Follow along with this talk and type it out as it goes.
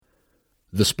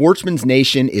The Sportsman's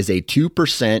Nation is a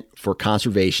 2% for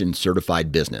conservation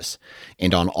certified business.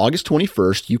 And on August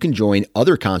 21st, you can join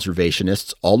other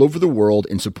conservationists all over the world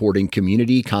in supporting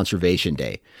Community Conservation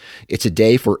Day. It's a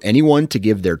day for anyone to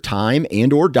give their time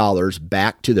and or dollars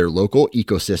back to their local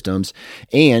ecosystems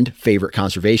and favorite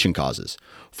conservation causes.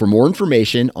 For more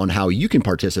information on how you can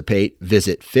participate,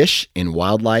 visit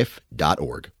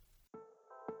fishandwildlife.org.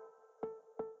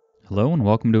 Hello and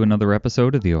welcome to another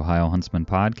episode of the Ohio Huntsman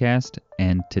Podcast,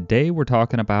 and today we're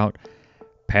talking about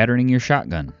patterning your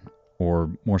shotgun, or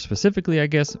more specifically, I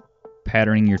guess,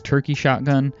 patterning your turkey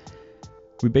shotgun.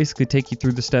 We basically take you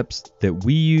through the steps that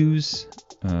we use,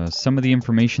 some of the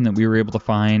information that we were able to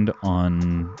find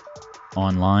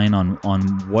online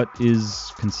on what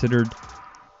is considered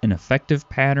an effective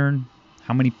pattern,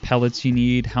 how many pellets you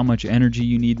need, how much energy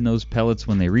you need in those pellets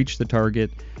when they reach the target,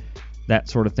 that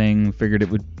sort of thing. Figured it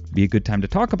would be a good time to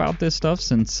talk about this stuff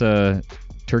since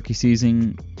turkey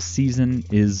season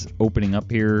is opening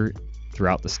up here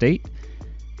throughout the state.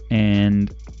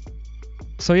 And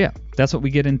so yeah, that's what we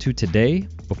get into today.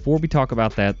 Before we talk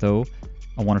about that though,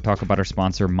 I want to talk about our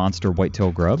sponsor, Monster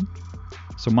Whitetail Grub.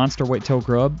 So Monster Whitetail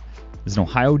Grub is an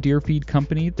Ohio deer feed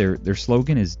company. Their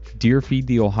slogan is Deer Feed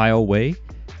the Ohio Way,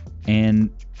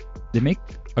 and they make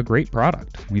a great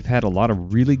product. We've had a lot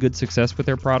of really good success with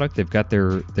their product. They've got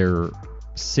their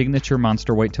signature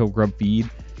Monster Whitetail Grub feed,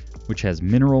 which has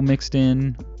mineral mixed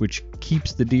in, which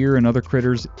keeps the deer and other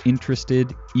critters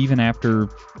interested even after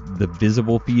the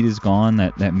visible feed is gone.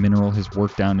 That mineral has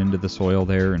worked down into the soil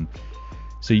there, and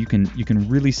so you can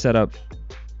really set up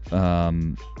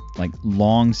like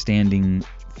long-standing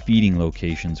feeding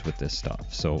locations with this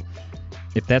stuff. So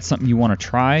if that's something you want to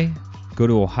try, go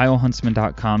to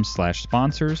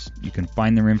ohiohuntsman.com/sponsors. You can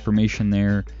find their information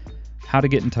there, how to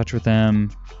get in touch with them,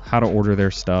 how to order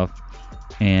their stuff.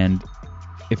 And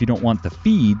if you don't want the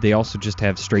feed, they also just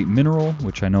have straight mineral,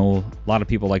 which I know a lot of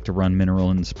people like to run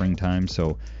mineral in the springtime,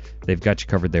 so they've got you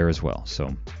covered there as well.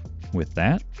 So with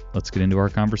that, let's get into our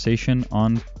conversation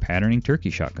on patterning turkey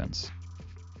shotguns.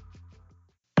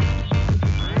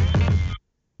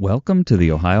 Welcome to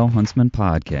the Ohio Huntsman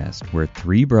Podcast, where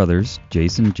three brothers,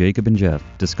 Jason, Jacob, and Jeff,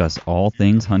 discuss all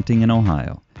things hunting in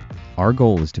Ohio. Our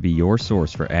goal is to be your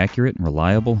source for accurate and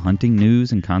reliable hunting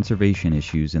news and conservation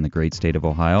issues in the great state of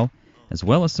Ohio, as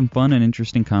well as some fun and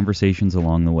interesting conversations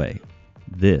along the way.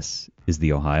 This is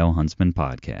the Ohio Huntsman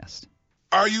Podcast.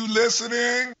 Are you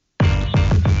listening?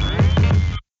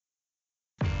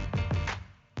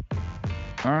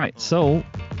 All right, so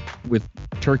with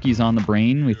turkeys on the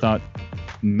brain, we thought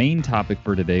main topic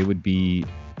for today would be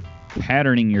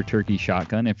patterning your turkey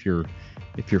shotgun if you're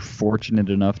fortunate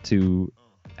enough to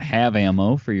have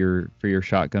ammo for your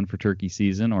shotgun for turkey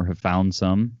season, or have found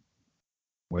some,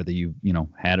 whether you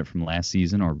had it from last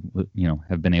season or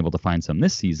have been able to find some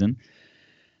this season.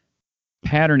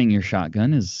 Patterning your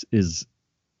shotgun is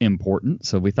important,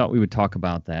 so we thought we would talk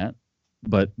about that.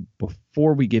 But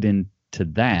before we get into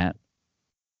that,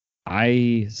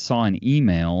 I saw an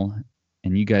email,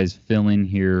 and you guys fill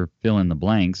in the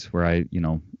blanks where I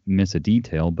miss a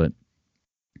detail, but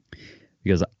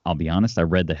because I'll be honest, I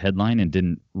read the headline and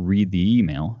didn't read the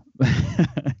email.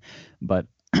 But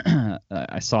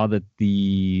I saw that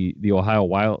the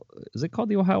Ohio is it called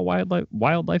the Ohio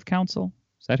Wildlife Council?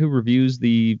 Is that who reviews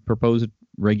the proposed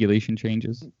regulation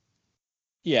changes?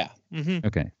 Yeah. Mm-hmm.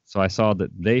 Okay. So I saw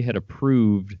that they had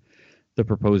approved the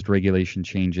proposed regulation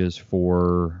changes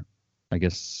for, I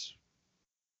guess,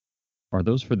 are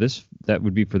those for this? That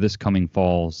would be for this coming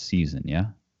fall season, yeah?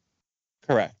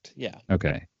 Correct. Yeah.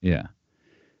 Okay. Yeah.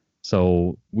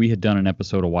 So we had done an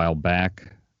episode a while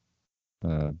back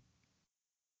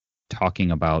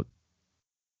talking about,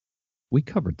 we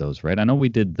covered those, right? I know we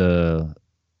did the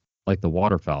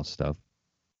waterfowl stuff,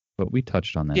 but we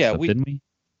touched on that stuff, didn't we?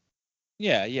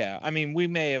 Yeah. I mean, we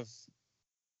may have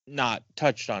not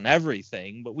touched on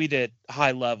everything, but we did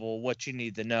high level, what you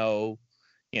need to know,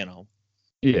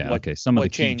 Yeah, okay. Some of the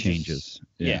key changes.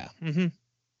 Yeah. Mm-hmm.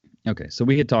 Okay, so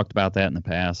we had talked about that in the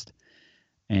past,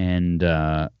 and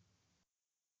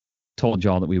told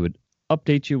y'all that we would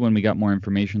update you when we got more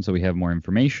information, so we have more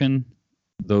information.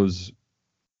 Those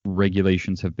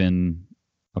regulations have been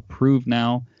approved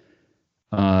now.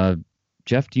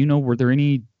 Jeff, do you know, were there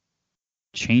any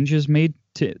changes made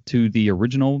to the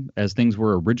original as things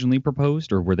were originally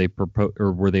proposed, or were they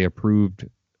approved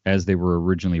as they were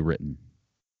originally written?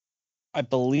 I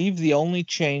believe the only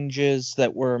changes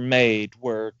that were made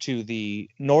were to the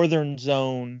northern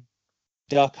zone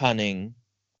duck hunting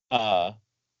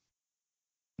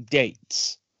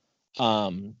dates.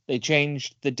 They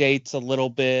changed the dates a little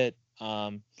bit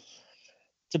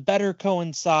to better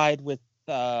coincide with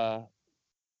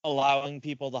allowing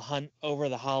people to hunt over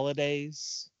the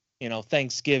holidays,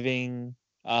 Thanksgiving,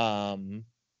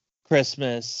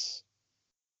 Christmas,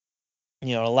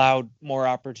 allowed more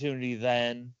opportunity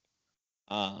then.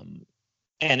 And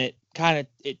it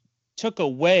took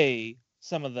away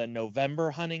some of the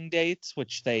November hunting dates,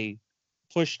 which they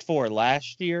pushed for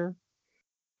last year.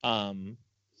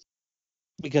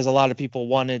 Because a lot of people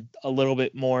wanted a little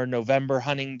bit more November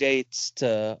hunting dates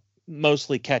to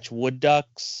mostly catch wood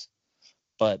ducks.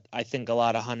 But I think a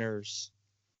lot of hunters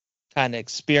kind of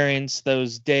experienced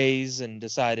those days and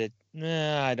decided,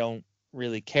 I don't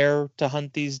really care to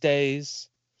hunt these days.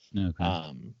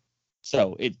 Okay.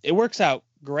 So it works out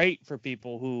great for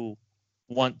people who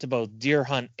want to both deer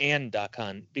hunt and duck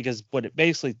hunt, because what it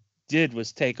basically did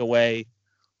was take away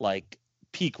like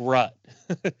peak rut.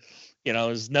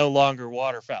 It's no longer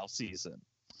waterfowl season.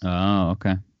 Oh,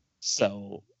 okay.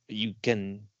 So you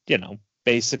can,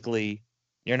 basically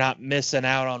you're not missing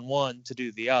out on one to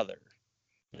do the other.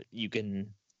 You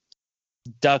can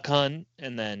duck hunt,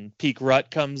 and then peak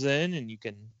rut comes in, and you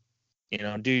can,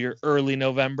 do your early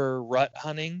November rut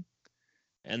hunting.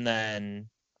 And then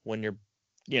when you're,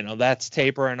 that's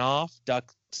tapering off,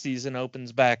 duck season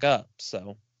opens back up.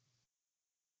 So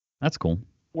that's cool.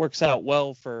 Works out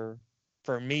well for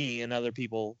me and other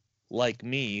people like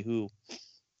me who,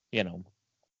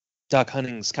 duck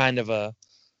hunting is kind of a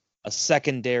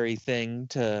secondary thing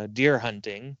to deer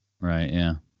hunting. Right.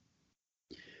 Yeah.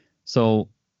 So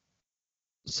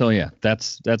yeah,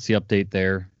 that's the update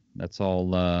there. That's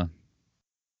all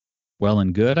well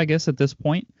and good, I guess, at this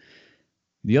point.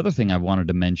 The other thing I wanted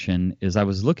to mention is I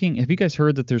was looking. Have you guys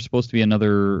heard that there's supposed to be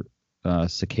another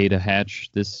cicada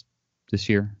hatch this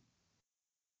year?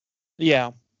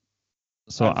 Yeah.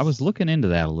 So I was looking into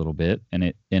that a little bit,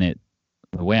 and the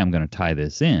way I'm going to tie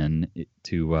this in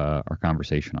to our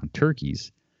conversation on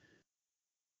turkeys,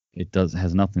 it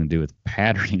has nothing to do with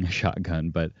patterning a shotgun,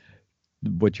 but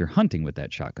what you're hunting with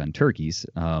that shotgun, turkeys.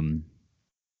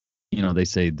 They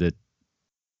say that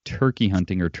turkey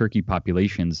hunting or turkey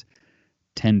populations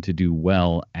tend to do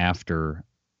well after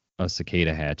a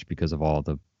cicada hatch because of all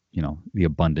the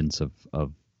abundance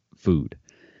of food.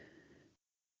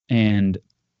 And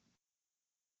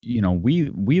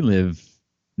we live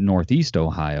Northeast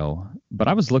Ohio, but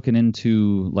I was looking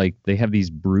into, like, they have these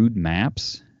brood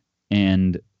maps,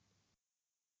 and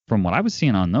from what I was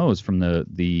seeing on those, from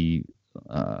the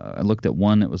I looked at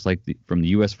one that was like from the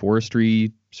U.S.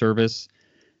 Forestry Service,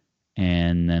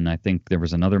 and then I think there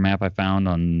was another map I found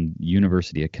on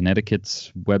University of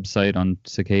Connecticut's website on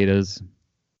cicadas.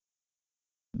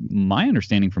 My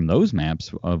understanding from those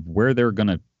maps of where they're going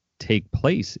to take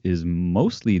place is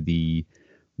mostly the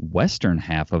western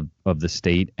half of the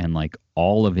state and like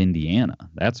all of Indiana.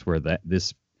 That's where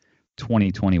this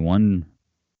 2021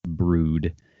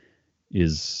 brood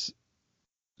is,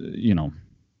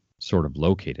 sort of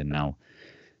located. Now,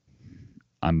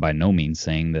 I'm by no means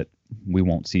saying that we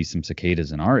won't see some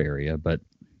cicadas in our area, but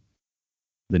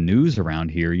the news around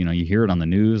here, you hear it on the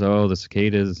news. Oh, the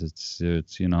cicadas, it's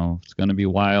going to be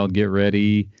wild. Get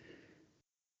ready.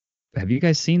 Have you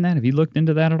guys seen that? Have you looked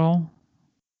into that at all?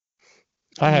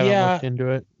 I haven't looked into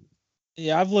it.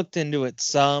 Yeah, I've looked into it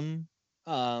some.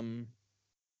 And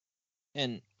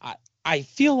I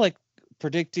feel like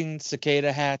predicting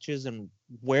cicada hatches and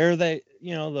where they,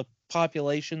 the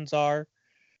populations are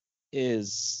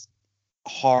is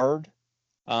hard.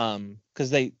 Because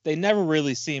they never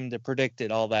really seem to predict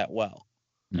it all that well.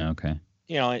 Okay.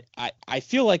 I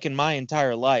feel like in my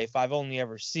entire life, I've only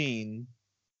ever seen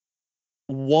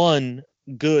one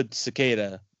good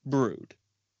cicada brood.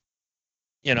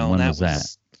 When and that was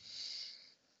that?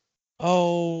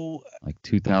 Like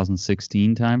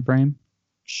 2016 time frame?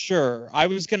 Sure. I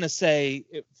was going to say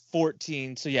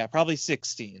 14. So yeah, probably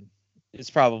 16 is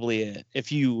probably it.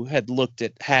 If you had looked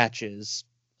at hatches.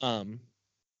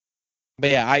 But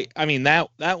yeah, I mean, that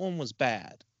one was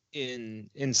bad.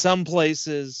 In some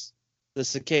places, the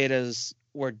cicadas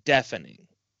were deafening.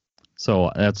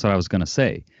 So that's what I was going to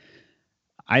say.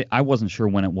 I wasn't sure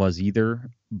when it was either,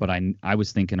 but I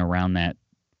was thinking around that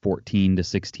 14 to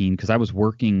 16, because I was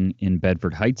working in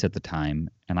Bedford Heights at the time,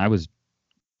 and I was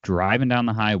driving down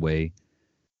the highway,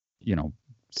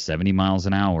 70 miles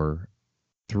an hour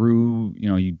through,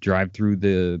 you drive through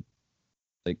the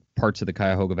like parts of the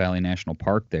Cuyahoga Valley National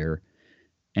Park there.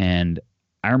 And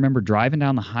I remember driving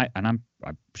down the high, and I'm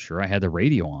sure I had the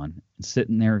radio on, and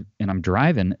sitting there, and I'm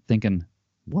driving thinking,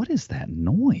 what is that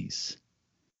noise?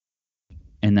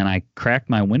 And then I cracked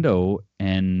my window,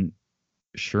 and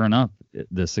sure enough,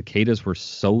 the cicadas were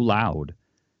so loud,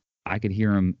 I could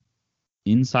hear them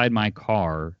inside my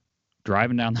car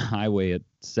driving down the highway at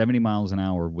 70 miles an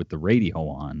hour with the radio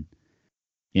on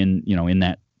in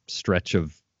that stretch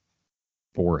of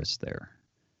forest there.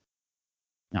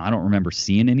 Now, I don't remember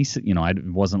seeing any, it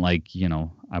wasn't like,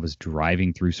 I was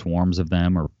driving through swarms of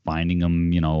them or finding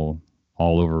them,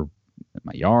 all over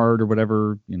my yard or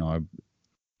whatever.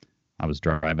 I was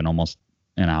driving almost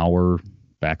an hour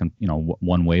back,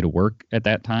 one way to work at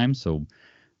that time. So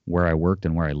where I worked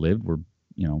and where I lived were,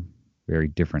 very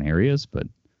different areas, but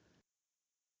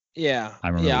yeah, I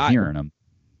remember hearing them.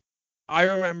 I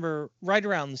remember right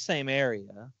around the same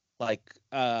area. Like,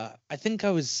 I think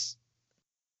I was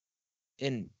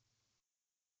in,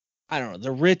 I don't know,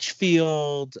 the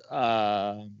Richfield,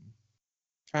 trying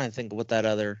to think of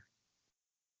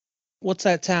what's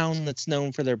that town that's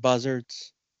known for their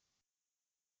buzzards?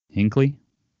 Hinckley,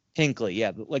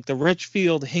 yeah, like the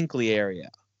Richfield, Hinckley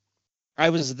area. I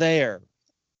was there,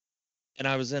 and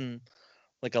I was in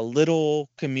like a little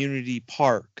community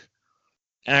park,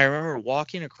 and I remember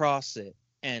walking across it,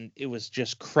 and it was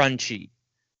just crunchy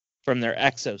from their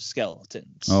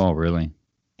exoskeletons. Oh, really?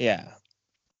 Yeah.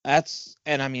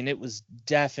 And I mean, it was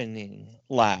deafening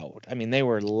loud. I mean, they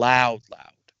were loud.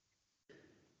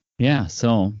 Yeah.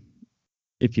 So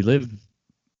if you live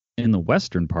in the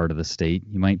western part of the state,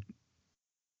 you might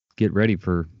get ready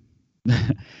for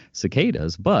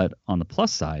cicadas, but on the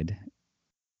plus side,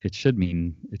 it should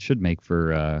make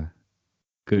for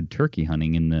good turkey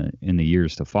hunting in the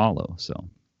years to follow. So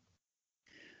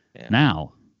yeah.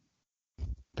 Now,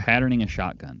 patterning a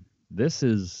shotgun. This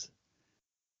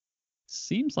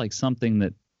seems like something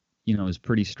that is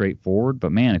pretty straightforward,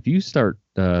 but man, if you start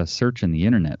searching the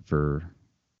internet for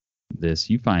this,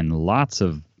 you find lots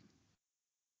of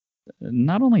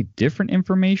not only different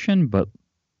information, but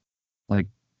like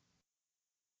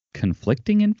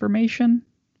conflicting information,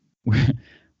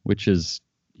 which is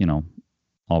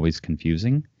always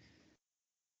confusing.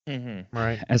 Mm-hmm.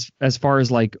 Right. As far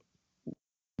as like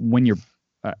when you're,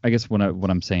 I guess what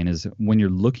I'm saying is when you're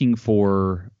looking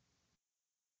for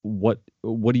what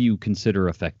do you consider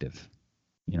effective?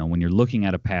 When you're looking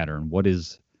at a pattern, what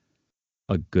is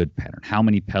a good pattern? How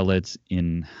many pellets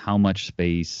in how much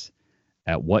space,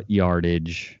 at what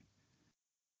yardage?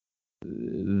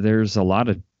 There's a lot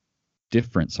of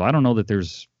different. So I don't know that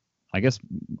there's, I guess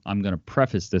I'm going to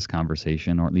preface this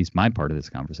conversation, or at least my part of this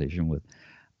conversation, with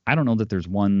I don't know that there's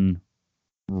one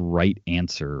right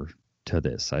answer to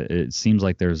this. It seems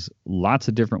like there's lots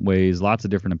of different ways, lots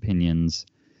of different opinions.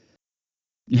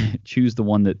 Choose the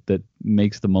one that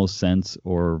makes the most sense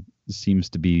or seems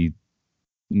to be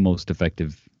most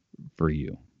effective for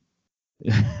you.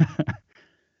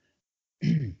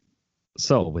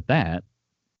 So with that,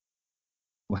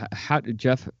 how did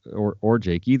Jeff or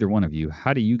Jake, either one of you,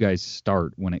 how do you guys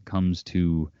start when it comes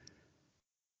to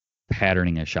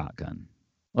patterning a shotgun?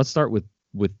 Let's start with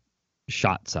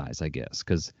shot size, I guess,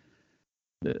 because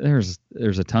there's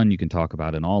a ton you can talk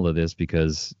about in all of this,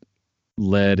 because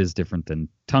lead is different than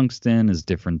tungsten, is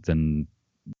different than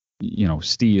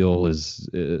steel is,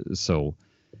 so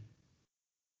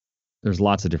there's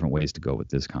lots of different ways to go with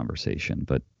this conversation.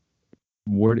 But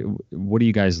what do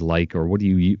you guys like, or what do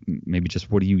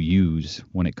you use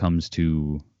when it comes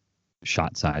to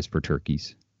shot size for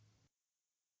turkeys?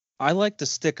 I like to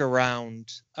stick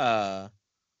around 5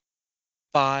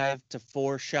 to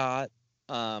 4 shot.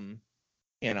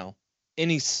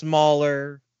 Any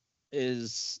smaller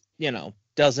is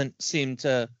doesn't seem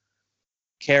to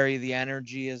carry the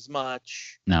energy as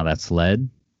much. Now that's lead?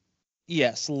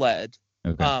 Yes, lead.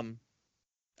 Okay.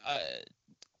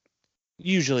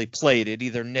 Usually plated,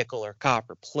 either nickel or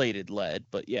copper plated lead,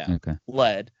 but yeah, okay.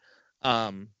 Lead.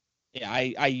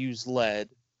 I use lead.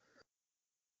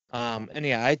 And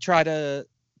yeah, I try to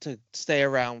stay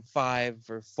around 5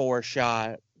 or 4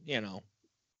 shot.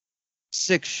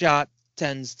 6 shot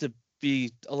tends to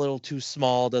be a little too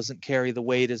small, doesn't carry the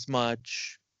weight as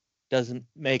much, doesn't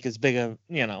make as big a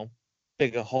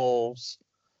holes.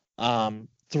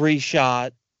 3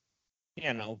 shot,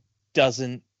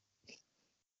 doesn't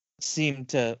seem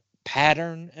to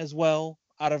pattern as well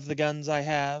out of the guns I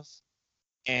have,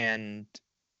 and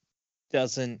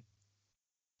doesn't,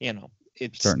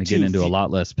 it's starting to get into a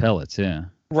lot less pellets. Yeah.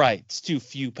 Right. It's too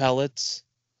few pellets.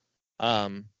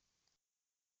 So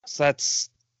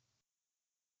that's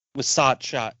with shot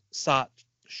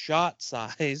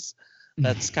size.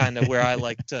 That's kind of where I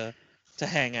like to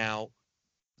hang out.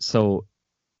 So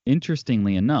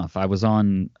interestingly enough, I was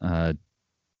on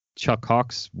Chuck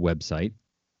Hawk's website,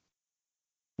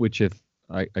 which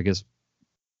I guess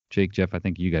Jake, Jeff, I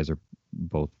think you guys are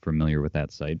both familiar with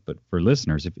that site, but for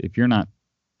listeners, if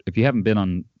you haven't been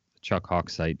on Chuck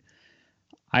Hawk's site,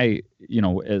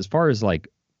 as far as like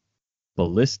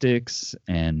ballistics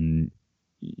and,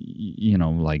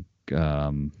 like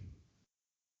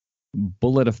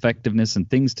bullet effectiveness and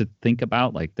things to think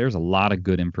about. Like, there's a lot of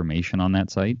good information on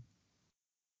that site.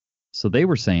 So they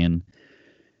were saying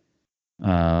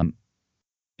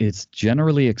it's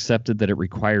generally accepted that it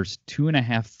requires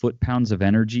 2.5 foot-pounds of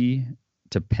energy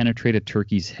to penetrate a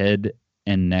turkey's head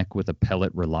and neck with a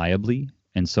pellet reliably.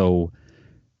 And so,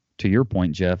 to your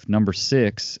point, Jeff, number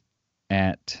 6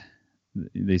 at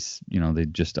this, they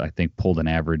just, I think, pulled an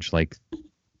average like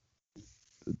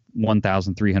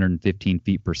 1,315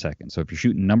 feet per second. So if you're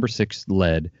shooting number 6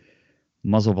 lead,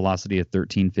 muzzle velocity of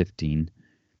 1315,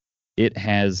 it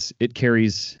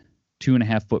carries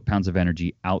 2.5 foot-pounds of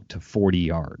energy out to 40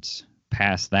 yards.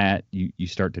 Past that, you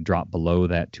start to drop below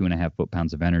that 2.5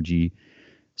 foot-pounds of energy.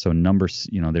 So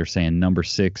they're saying number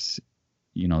 6,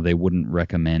 they wouldn't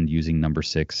recommend using number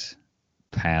 6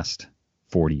 past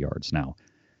 40 yards. Now,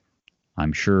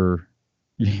 I'm sure,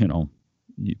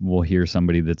 we'll hear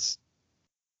somebody that's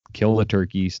killed a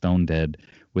turkey stone dead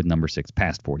with number 6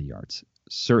 past 40 yards.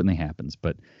 Certainly happens.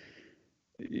 But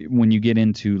when you get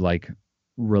into like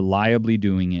reliably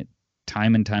doing it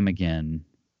time and time again,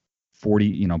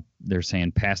 40, they're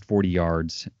saying past 40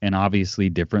 yards, and obviously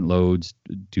different loads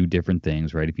do different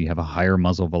things, right? If you have a higher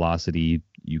muzzle velocity,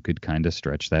 you could kind of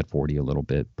stretch that 40 a little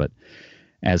bit. But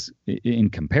as in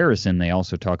comparison, they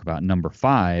also talk about number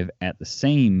 5 at the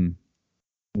same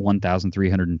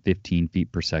 1,315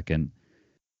 feet per second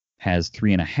has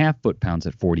 3.5 foot-pounds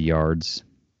at 40 yards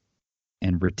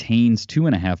and retains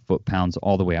 2.5 foot-pounds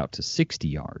all the way out to 60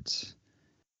 yards.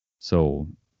 So,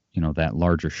 that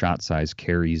larger shot size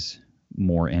carries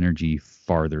more energy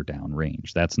farther down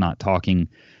range. That's not talking,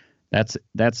 that's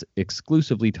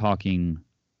exclusively talking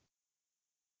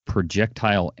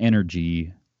projectile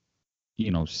energy,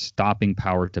 stopping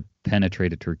power to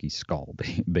penetrate a turkey's skull,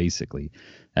 basically.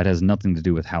 That has nothing to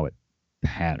do with how it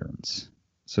patterns.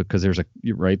 So, because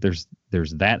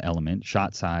there's that element,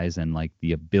 shot size, and like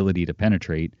the ability to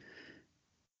penetrate,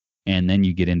 and then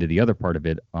you get into the other part of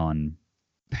it on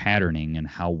patterning and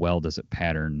how well does it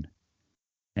pattern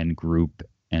and group,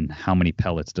 and how many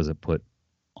pellets does it put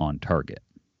on target.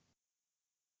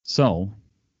 So,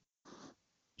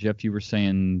 Jeff, you were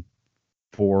saying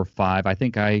 4 or 5. I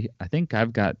think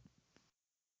I've got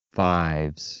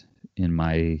 5s in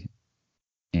my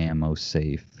ammo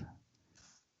safe.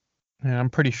 Yeah,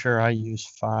 I'm pretty sure I use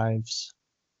 5s.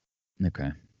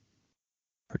 Okay.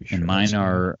 Pretty sure. And mine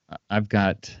are, I've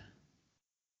got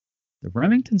the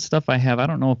Remington stuff I have. I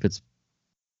don't know if it's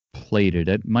plated.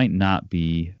 It might not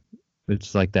be.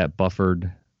 It's like that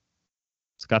buffered.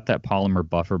 It's got that polymer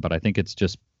buffer, but I think it's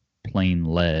just plain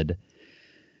lead.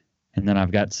 And then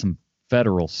I've got some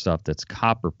Federal stuff that's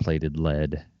copper plated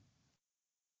lead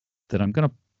that I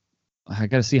got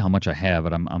to see how much I have,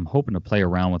 but I'm hoping to play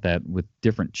around with that with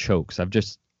different chokes. I've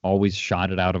just always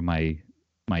shot it out of my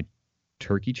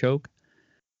turkey choke.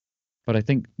 But I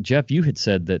think, Jeff, you had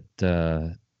said that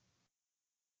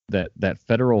that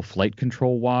Federal flight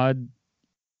control wad,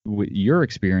 your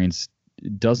experience,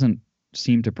 doesn't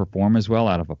seem to perform as well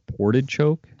out of a ported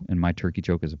choke, and my turkey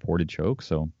choke is a ported choke.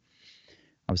 So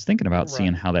I was thinking about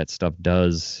seeing how that stuff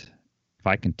does. If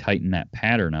I can tighten that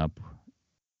pattern up,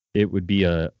 it would be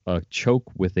a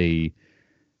choke with a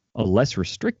less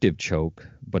restrictive choke,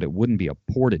 but it wouldn't be a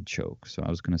ported choke. So I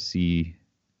was going to see,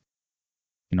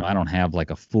 I don't have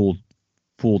like a full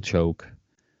choke,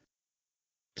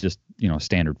 just,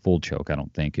 standard full choke. I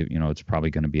don't think it's probably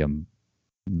going to be a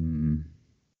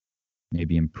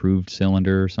maybe improved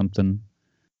cylinder or something.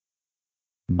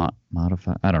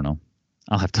 Modify. I don't know.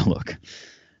 I'll have to look.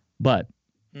 But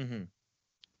I'm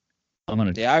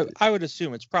gonna. Yeah, I would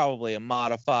assume it's probably a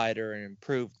modified or an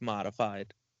improved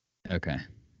modified. Okay.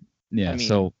 Yeah. I mean,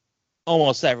 so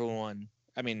almost everyone.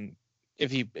 I mean,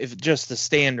 if just the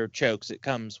standard chokes it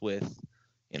comes with,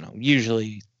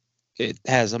 usually it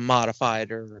has a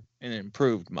modified or an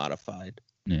improved modified.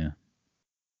 Yeah.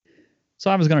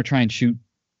 So I was gonna try and shoot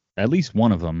at least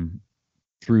one of them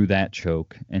through that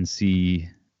choke and see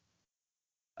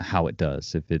how it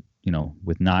does. If it,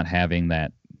 with not having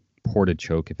that ported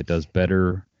choke, if it does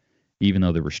better, even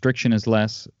though the restriction is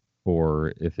less,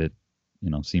 or if it,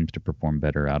 seems to perform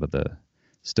better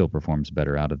still performs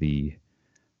better out of the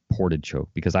ported choke.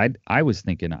 Because I was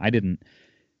thinking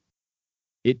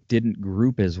it didn't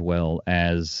group as well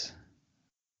as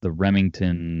the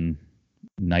Remington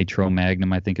Nitro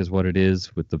Magnum, I think is what it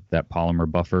is, with that polymer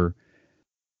buffer.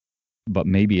 But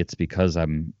maybe it's because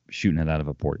I'm shooting it out of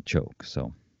a ported choke.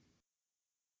 So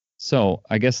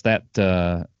I guess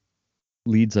that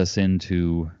leads us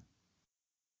into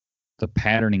the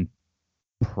patterning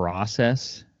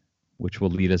process which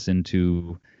will lead us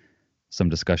into some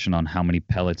discussion on how many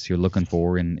pellets you're looking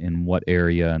for in what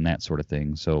area and that sort of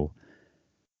thing. So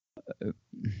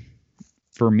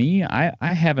for me, I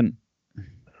haven't,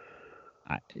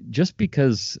 just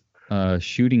because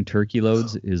shooting turkey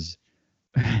loads is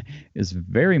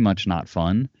very much not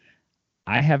fun.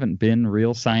 I haven't been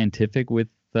real scientific with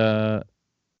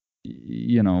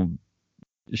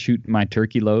shoot my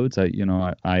turkey loads.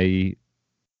 I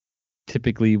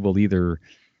typically will either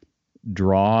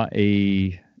draw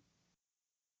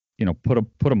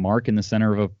put a mark in the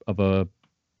center of a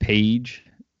page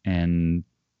and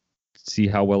see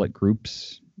how well it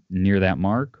groups near that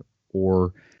mark,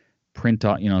 or print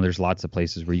out. There's lots of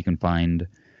places where you can find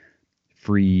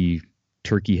free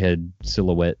turkey head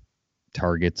silhouette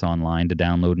targets online to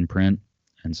download and print.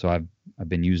 And so I've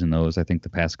been using those, I think, the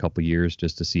past couple of years,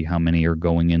 just to see how many are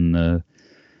going in the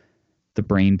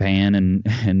brain pan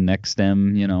and neck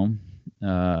stem,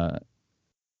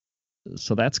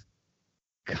 so that's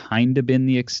kind of been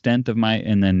the extent of my,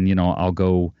 and then, I'll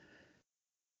go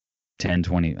 10,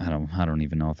 20, I don't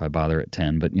even know if I bother at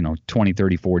 10, but 20,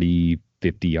 30, 40,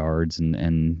 50 yards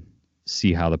and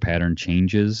see how the pattern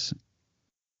changes.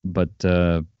 But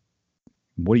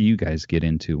what do you guys get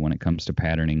into when it comes to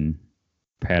patterning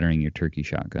your turkey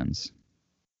shotguns?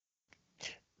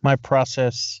 My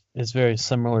process is very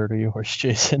similar to yours,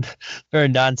 Jason. Very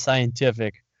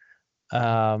non-scientific.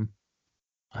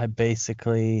 I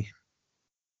basically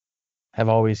have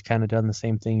always kind of done the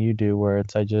same thing you do, where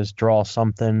I just draw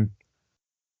something.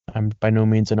 I'm by no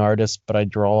means an artist, but I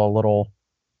draw a little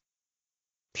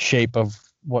shape of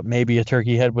what maybe a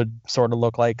turkey head would sort of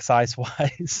look like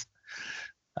size-wise.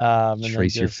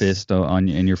 Trace your fist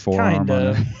in your forearm.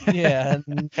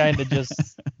 And kind of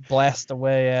just blast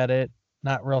away at it.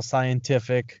 Not real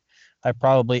scientific. I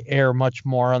probably err much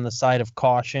more on the side of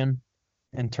caution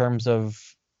in terms of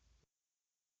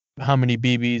how many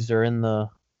BBs are in the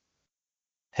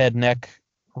head neck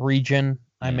region.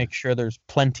 Yeah. I make sure there's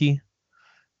plenty.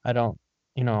 I don't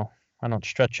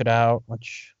stretch it out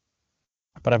much,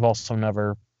 but I've also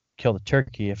never killed a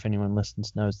turkey, if anyone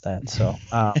listens knows that. So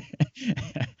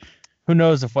who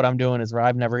knows if what I'm doing is right.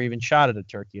 I've never even shot at a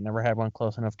turkey, never had one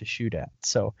close enough to shoot at.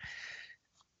 So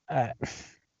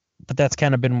but that's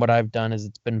kind of been what I've done, is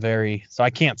it's been very, so I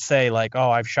can't say like, oh,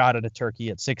 I've shot at a turkey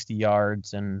at 60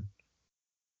 yards and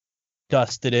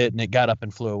dusted it and it got up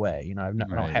and flew away. I don't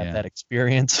have that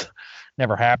experience.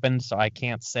 Never happened. So I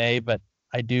can't say, but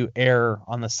I do err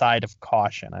on the side of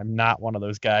caution. I'm not one of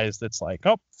those guys that's like,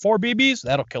 oh, 4 BBs,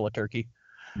 that'll kill a turkey.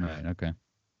 Right. Okay.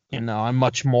 I'm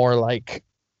much more like,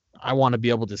 I want to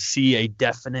be able to see a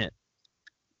definite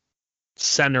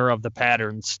center of the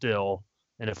pattern still.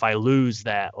 And if I lose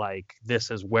that, like,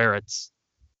 this is where its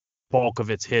bulk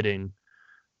of its hitting,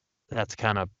 that's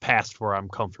kind of past where I'm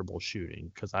comfortable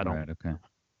shooting, because I don't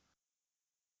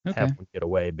have one get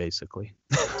away, basically.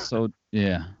 So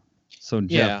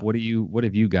Jeff, what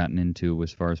have you gotten into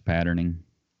as far as patterning?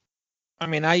 I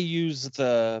mean, I use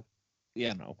the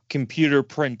computer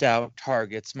printout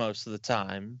targets most of the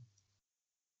time,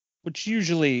 which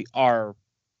usually are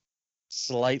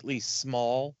slightly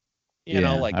small.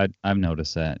 I've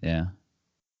noticed that, yeah.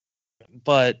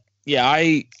 But yeah,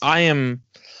 I am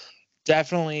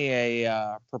definitely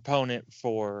a proponent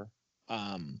for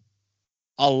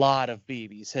a lot of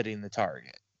BBs hitting the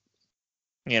target.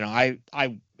 I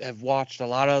have watched a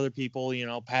lot of other people,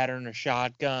 pattern a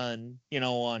shotgun,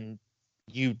 on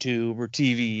YouTube or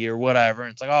TV or whatever.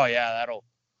 And it's like, oh yeah,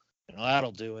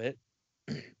 that'll do it.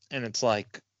 And it's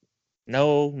like,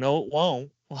 no, it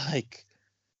won't. Like,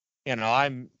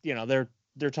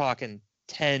 they're talking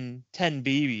 10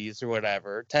 BBs or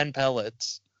whatever, 10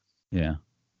 pellets. Yeah.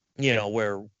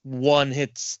 Where one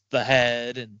hits the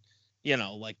head and,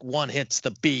 like one hits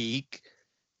the beak.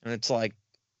 And it's like,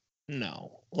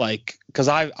 no, like, because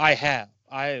I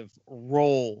have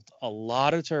rolled a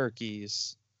lot of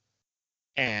turkeys,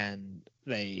 and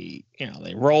they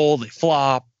roll, they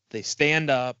flop, they stand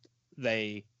up,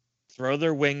 they throw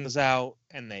their wings out,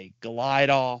 and they glide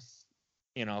off,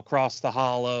 across the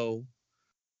hollow.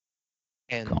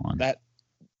 And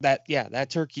that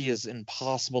turkey is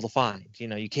impossible to find.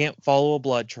 You can't follow a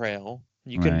blood trail.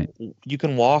 You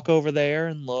can walk over there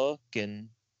and look,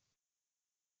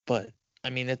 but I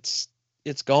mean, it's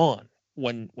gone.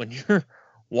 When you're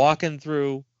walking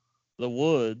through the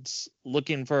woods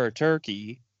looking for a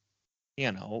turkey,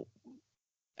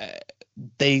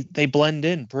 they blend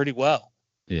in pretty well.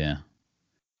 Yeah.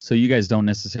 So you guys don't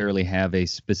necessarily have a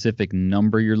specific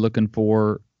number you're looking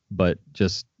for, but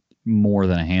just more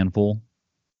than a handful?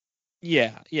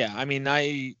 Yeah. I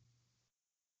mean,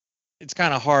 it's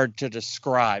kind of hard to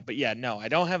describe. But yeah, no, I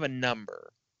don't have a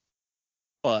number,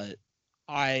 but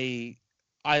I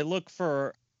look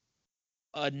for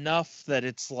enough that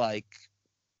it's like,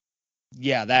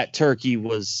 yeah, that turkey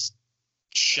was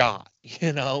shot,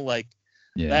 like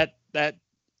that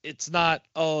it's not,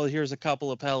 oh, here's a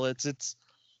couple of pellets.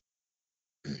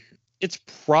 It's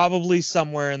probably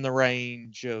somewhere in the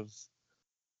range of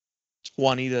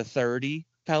 20 to 30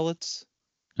 pellets.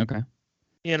 Okay.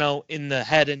 In the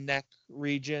head and neck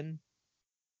region.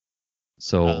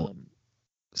 So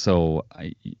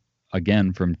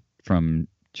again, from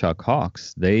Chuck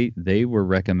Hawks, they were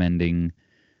recommending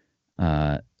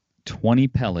 20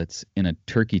 pellets in a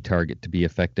turkey target to be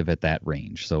effective at that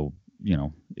range. So,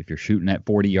 if you're shooting at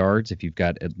 40 yards, if you've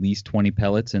got at least 20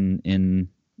 pellets in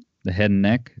the head and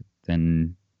neck,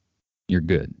 then you're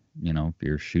good. If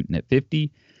you're shooting at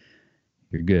 50,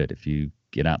 you're good. If you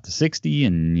get out to 60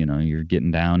 and, you're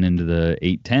getting down into the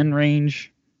 8-10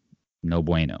 range, no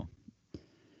bueno.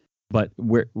 But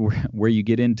where you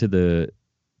get into the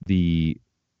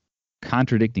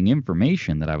contradicting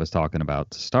information that I was talking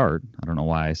about to start, I don't know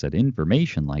why I said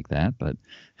information like that, but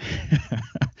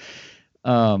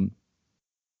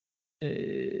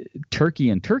Turkey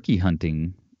and Turkey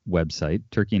Hunting website,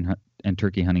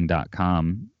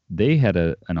 turkeyandturkeyhunting.com, they had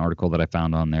an article that I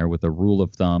found on there with a rule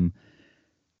of thumb,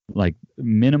 like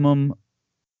minimum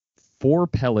 4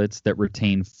 pellets that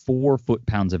retain 4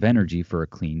 foot-pounds of energy for a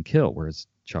clean kill, whereas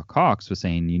Chuck Hawks was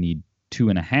saying you need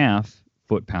 2.5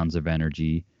 foot-pounds of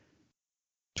energy,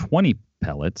 20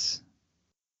 pellets.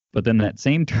 But then that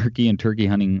same Turkey and Turkey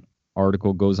Hunting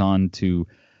article goes on to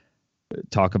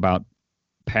talk about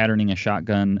patterning a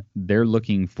shotgun. They're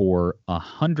looking for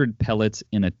 100 pellets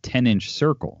in a 10-inch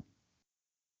circle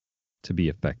to be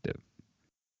effective.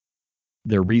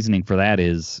 Their reasoning for that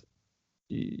is,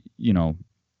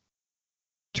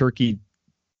 turkey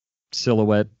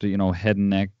silhouette, head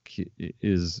and neck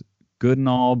is good and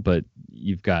all, but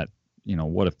you've got,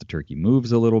 what if the turkey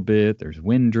moves a little bit? There's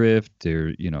wind drift,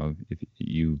 or, if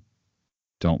you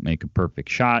don't make a perfect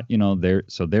shot,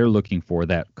 they're looking for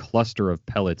that cluster of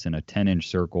pellets in a 10-inch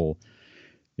circle.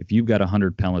 If you've got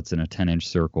 100 pellets in a 10-inch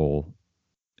circle,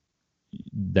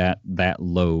 that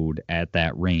load at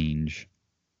that range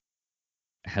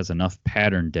has enough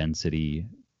pattern density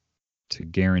to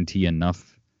guarantee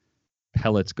enough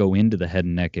pellets go into the head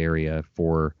and neck area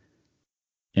for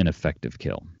an effective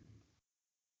kill.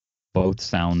 Both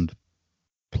sound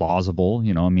plausible.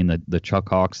 The Chuck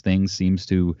Hawks thing seems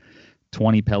to,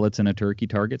 20 pellets in a turkey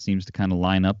target seems to kind of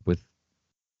line up with,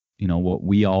 what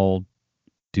we all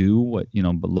do,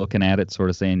 but looking at it, sort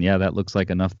of saying, yeah, that looks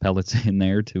like enough pellets in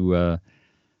there to,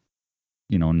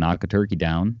 knock a turkey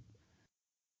down.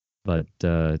 But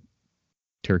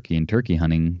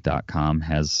turkeyandturkeyhunting.com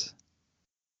has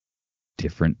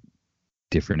different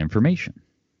information.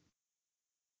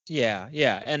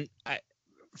 Yeah. And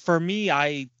for me,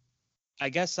 I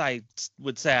guess I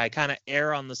would say I kind of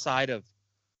err on the side of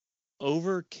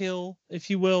overkill,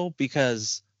 if you will,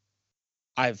 because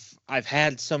I've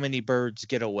had so many birds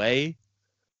get away.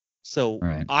 So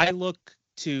right. I look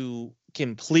to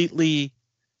completely,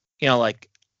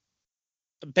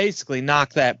 basically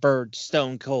knock that bird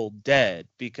stone cold dead,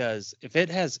 because if it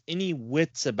has any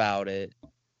wits about it,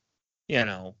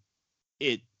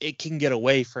 it can get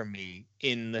away from me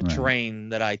in the terrain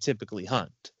that I typically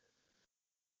hunt.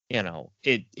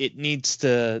 It needs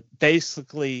to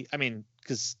basically,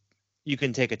 because you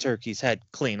can take a turkey's head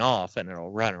clean off and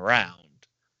it'll run around,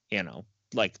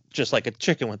 just like a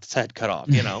chicken with its head cut off,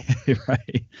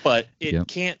 Right. But it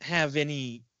can't have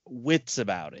any wits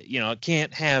about it. It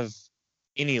can't have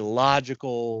any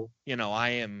logical, I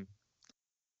am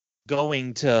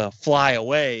going to fly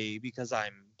away because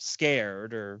I'm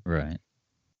scared, or right.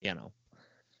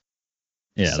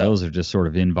 Yeah, so, those are just sort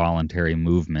of involuntary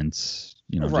movements,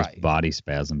 just body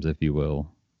spasms, if you will.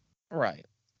 Right.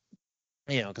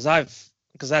 Because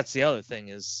that's the other thing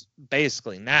is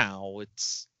basically now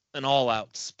it's an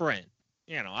all-out sprint.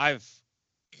 A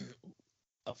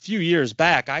few years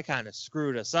back, I kind of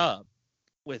screwed us up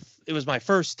it was my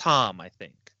first tom, I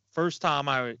think. First tom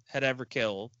I had ever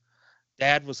killed.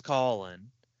 Dad was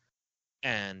calling,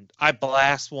 and I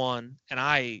blast one, and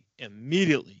I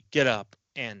immediately get up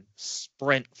and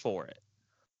sprint for it.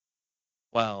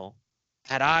 Well,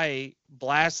 had I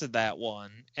blasted that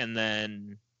one and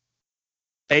then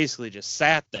basically just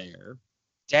sat there,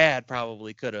 Dad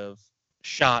probably could have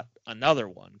shot another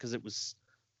one, because it was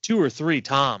 2 or 3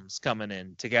 toms coming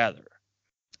in together.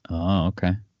 Oh,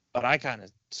 okay. But I kind of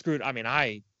screwed.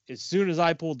 As soon as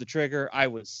I pulled the trigger, I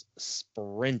was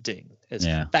sprinting as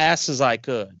fast as I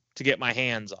could to get my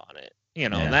hands on it.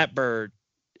 And that bird,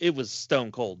 it was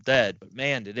stone cold dead, but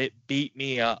man, did it beat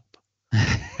me up.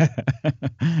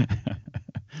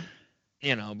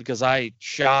 Because I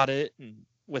shot it, and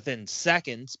within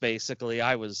seconds, basically,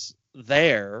 I was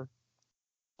there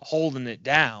holding it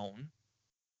down,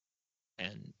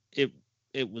 and it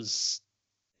was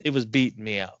beating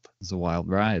me up. It's a wild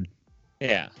ride.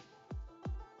 Yeah.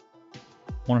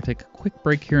 I want to take a quick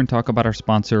break here and talk about our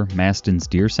sponsor, Mastin's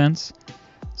Deer Sense.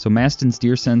 So Mastin's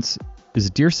Deer Sense is a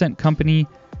deer scent company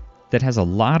that has a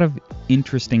lot of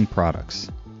interesting products.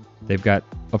 They've got,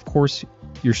 of course,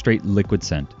 your straight liquid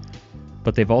scent,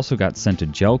 but they've also got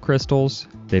scented gel crystals.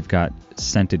 They've got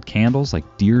scented candles, like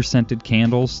deer scented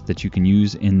candles that you can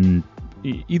use in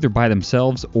either by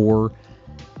themselves or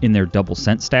in their double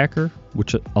scent stacker,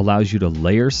 which allows you to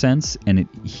layer scents and it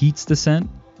heats the scent.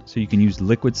 So you can use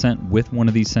liquid scent with one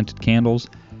of these scented candles.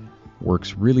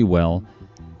 Works really well.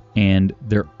 And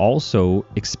they're also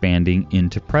expanding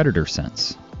into predator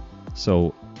scents.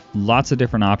 So lots of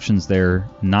different options there,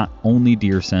 not only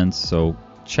deer scents. So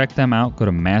check them out. Go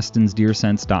to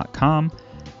mastinsdeerscents.com,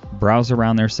 browse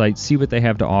around their site, see what they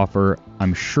have to offer.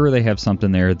 I'm sure they have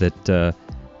something there that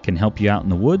can help you out in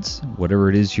the woods, whatever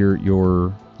it is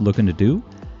you're looking to do.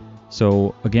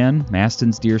 So again,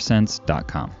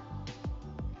 mastinsdeerscents.com.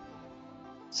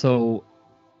 So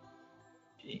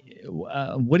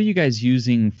what are you guys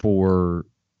using for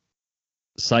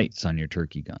sights on your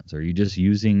turkey guns? Are you just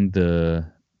using the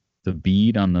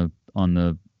bead on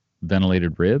the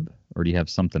ventilated rib, or do you have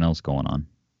something else going on?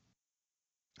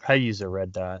 I use a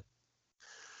red dot.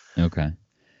 Okay.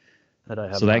 That I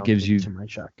have so that gives you to my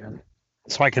shotgun,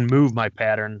 so I can move my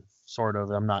pattern. Sort of.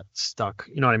 I'm not stuck.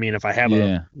 You know what I mean? If I have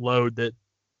a load that,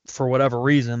 for whatever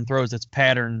reason, throws its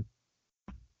pattern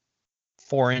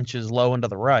 4 inches low and to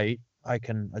the right, I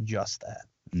can adjust that.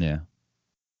 Yeah.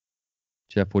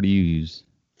 Jeff, what do you use?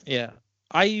 Yeah.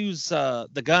 I use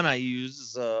the gun I use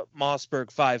is a Mossberg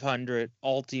 500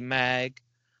 Ulti Mag.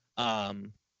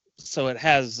 So it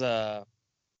has the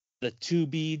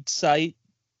 2-bead sight.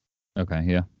 Okay,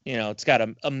 yeah. It's got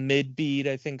a mid bead,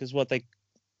 I think is what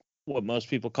most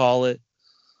people call it.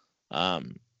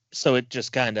 So it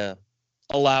just kind of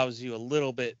allows you a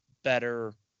little bit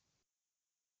better,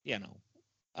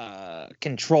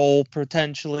 control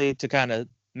potentially to kind of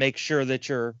make sure that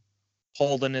you're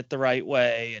holding it the right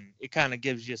way, and it kind of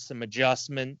gives you some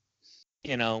adjustment,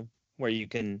 where you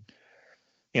can,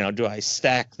 do I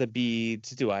stack the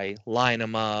beads? Do I line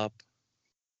them up?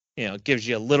 It gives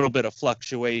you a little bit of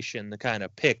fluctuation to kind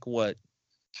of pick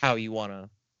how you want to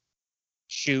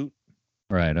shoot.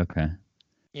 Right. Okay.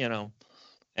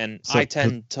 And so, I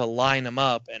tend to line them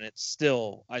up, and it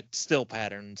still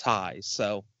patterns high.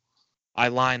 So I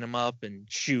line them up and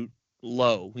shoot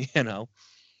low,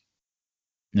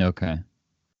 Okay.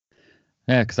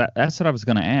 Yeah, because that's what I was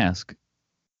going to ask.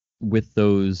 With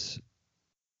those,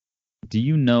 do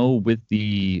you know with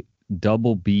the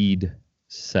double bead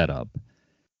setup,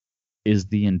 is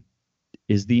the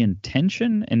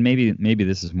intention, and maybe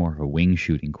this is more of a wing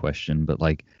shooting question, but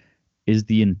like, is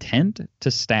the intent to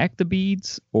stack the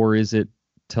beads, or is it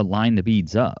to line the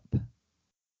beads up?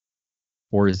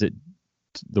 Or is it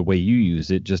the way you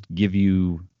use it, just give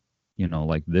you,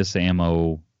 like this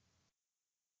ammo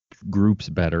groups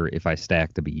better if I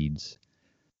stack the beads?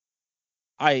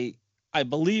 I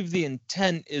believe the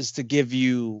intent is to give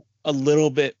you a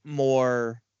little bit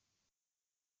more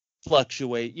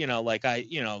fluctuate, you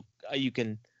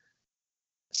can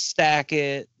stack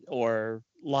it or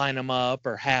line them up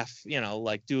or half,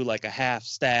 do like a half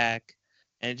stack,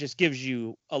 and it just gives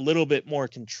you a little bit more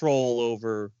control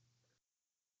over,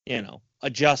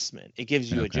 adjustment. It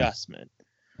gives you adjustment.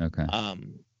 Okay.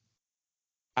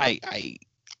 I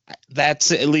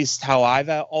that's at least how I've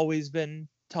always been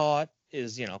taught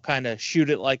is, kind of shoot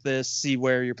it like this, see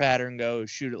where your pattern goes,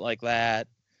 shoot it like that,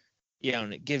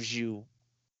 and it gives you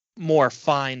more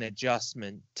fine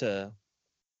adjustment to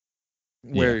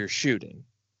where you're shooting.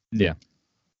 Yeah.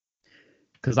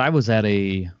 Because I was at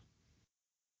and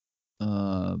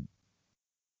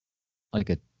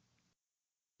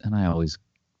I always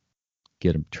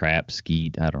get them trap,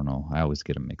 skeet, I don't know. I always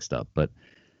get them mixed up. But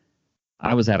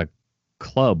I was at a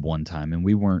club one time, and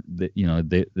we weren't,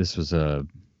 this was a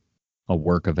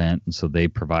work event, and so they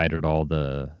provided all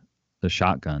the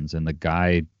shotguns, and the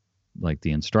guy, like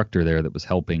the instructor there that was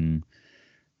helping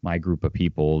my group of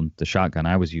people, the shotgun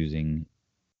I was using,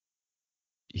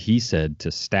 he said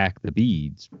to stack the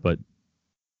beads. But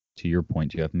to your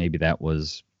point, Jeff, maybe that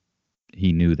was,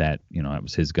 he knew that, it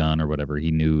was his gun or whatever.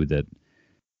 He knew that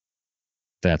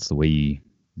that's the way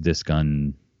this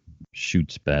gun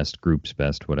shoots best, groups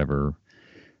best, whatever,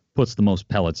 puts the most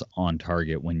pellets on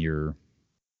target when you're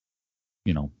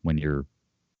when you're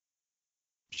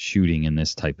shooting in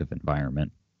this type of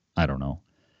environment. I don't know.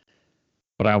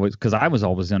 But I was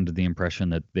always under the impression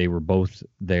that they were both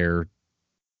there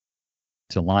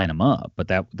to line them up. But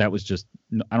that was just,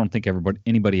 I don't think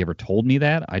anybody ever told me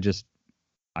that.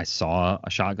 I saw a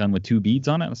shotgun with 2 beads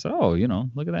on it. And I said, oh,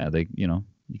 look at that. They, you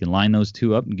can line those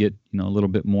 2 up and get, a little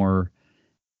bit more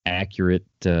accurate,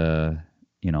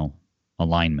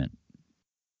 alignment.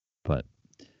 But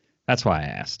that's why I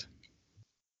asked.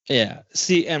 Yeah.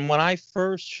 See, and when I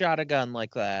first shot a gun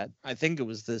like that, I think it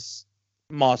was this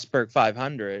Mossberg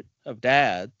 500 of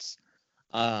Dad's.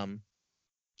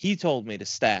 He told me to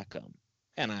stack them,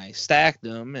 and I stacked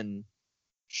them and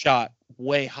shot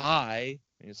way high.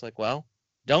 And he's like, well,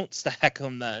 don't stack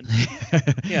them then,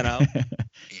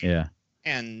 Yeah.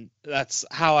 And that's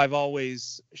how I've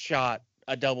always shot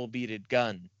a double beaded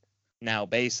gun. Now,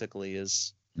 basically,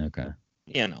 is okay.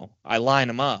 I line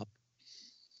them up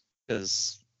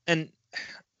and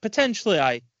potentially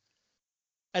I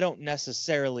don't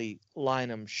necessarily line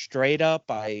them straight up.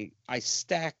 I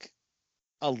stack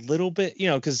a little bit,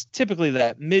 because typically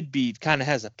that mid bead kind of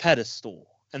has a pedestal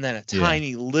and then a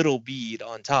tiny little bead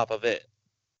on top of it.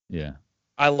 Yeah.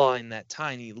 I line that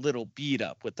tiny little bead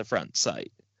up with the front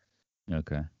sight.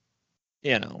 Okay.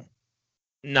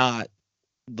 Not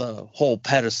the whole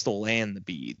pedestal and the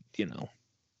bead,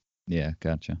 Yeah,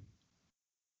 gotcha.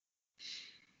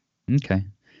 Okay.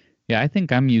 Yeah, I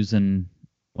think I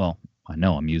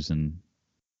know I'm using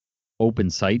open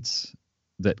sights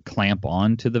that clamp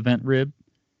on to the vent rib.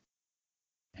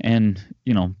 And,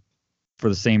 for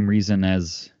the same reason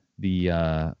as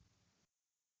the,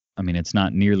 it's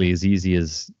not nearly as easy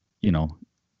as,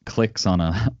 clicks on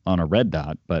a red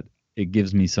dot, but it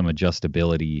gives me some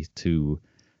adjustability to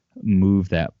move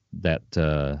that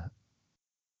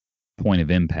point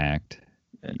of impact,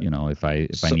 if I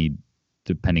need,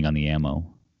 depending on the ammo.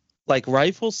 Like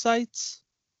rifle sights?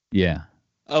 Yeah.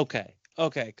 Okay.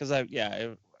 Because I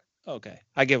get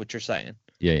what you're saying.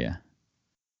 Yeah.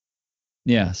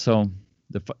 So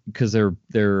because they're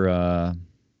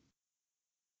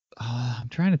I'm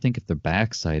trying to think if the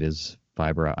back sight is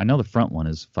fiber. I know the front one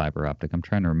is fiber optic. I'm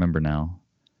trying to remember now.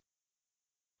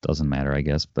 Doesn't matter, I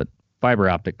guess, but fiber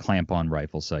optic clamp on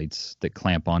rifle sights that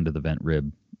clamp onto the vent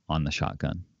rib on the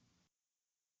shotgun.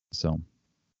 So,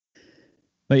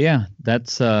 but yeah,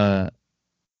 that's so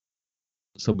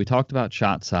we talked about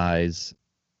shot size.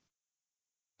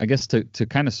 I guess to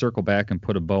kind of circle back and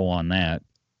put a bow on that,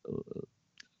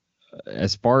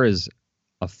 as far as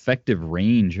effective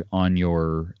range on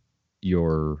your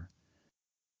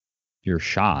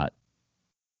shot,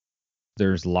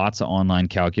 there's lots of online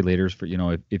calculators for,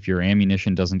 if your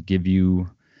ammunition doesn't give you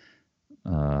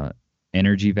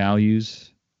energy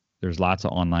values, there's lots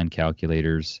of online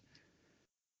calculators.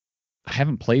 I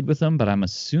haven't played with them, but I'm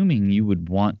assuming you would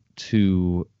want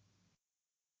to,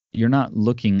 you're not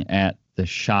looking at the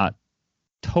shot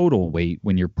total weight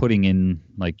when you're putting in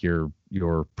like your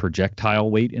projectile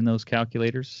weight in those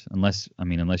calculators, unless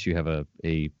you have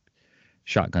a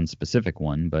shotgun specific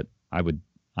one, but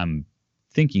I'm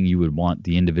thinking you would want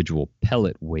the individual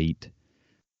pellet weight.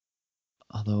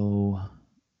 Although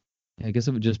I guess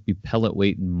it would just be pellet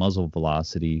weight and muzzle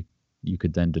velocity. You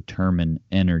could then determine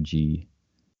energy.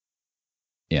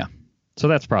 Yeah. So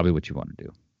that's probably what you want to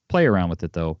do. Play around with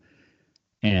it though.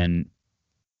 And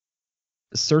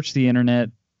search the internet,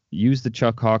 use the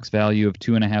Chuck Hawks value of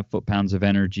 2.5 foot-pounds of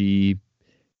energy.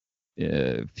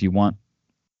 If you want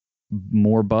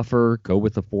more buffer, go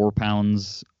with the 4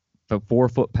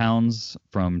 foot-pounds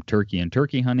from turkey and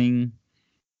turkey hunting,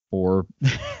 or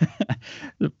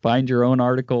find your own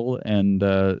article and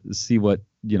see what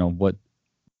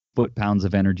foot-pounds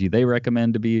of energy they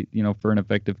recommend to be, for an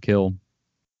effective kill.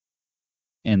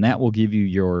 And that will give you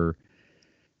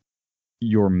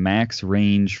your max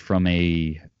range from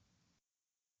a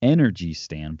energy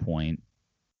standpoint.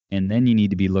 And then you need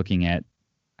to be looking at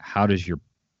how does your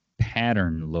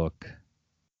pattern look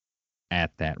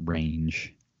at that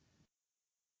range.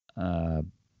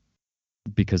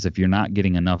 Because if you're not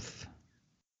getting enough,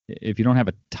 if you don't have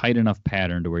a tight enough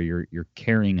pattern to where you're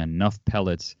carrying enough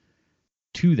pellets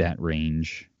to that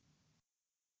range,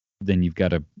 then you've got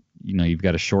to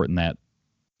shorten that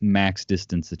max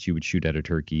distance that you would shoot at a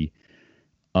turkey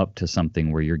up to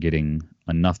something where you're getting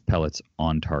enough pellets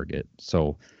on target.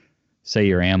 So say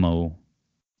your ammo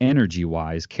energy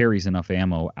wise carries enough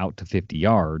ammo out to 50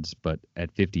 yards, but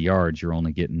at 50 yards you're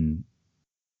only getting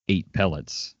 8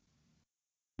 pellets.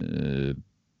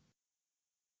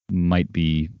 Might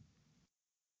be,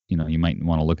 you might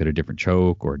want to look at a different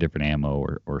choke or a different ammo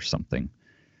or something.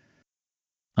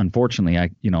 Unfortunately,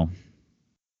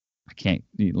 can't,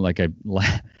 like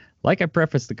I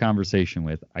prefaced the conversation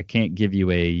with, I can't give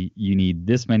you you need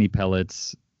this many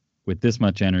pellets with this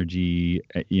much energy,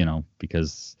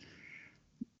 because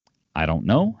I don't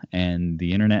know. And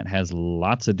the internet has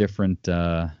lots of different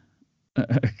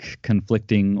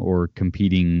conflicting or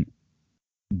competing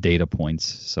data points.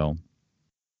 So,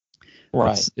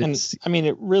 right. And I mean,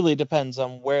 it really depends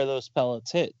on where those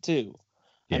pellets hit too.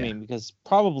 Yeah. I mean, because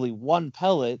probably one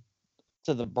pellet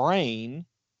to the brain,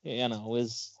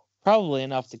 is probably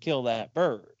enough to kill that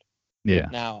bird. Yeah.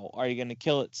 Now, are you going to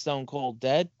kill it stone cold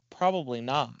dead? Probably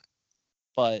not.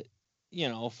 But,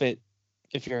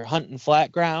 if you're hunting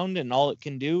flat ground and all it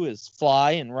can do is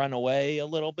fly and run away a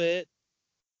little bit,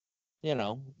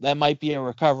 that might be a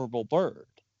recoverable bird.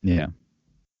 Yeah.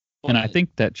 And I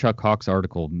think that Chuck Hawk's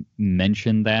article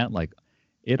mentioned that, like,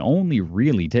 it only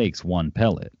really takes one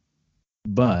pellet,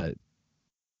 but,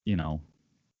 you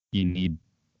need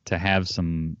to have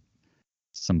some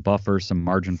buffer, some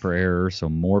margin for error. So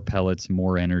more pellets,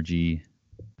 more energy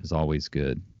is always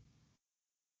good.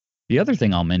 The other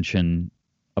thing I'll mention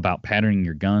about patterning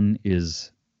your gun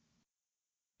is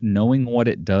knowing what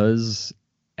it does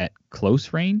at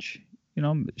close range,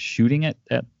 shooting at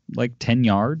like 10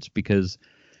 yards, because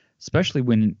especially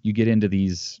when you get into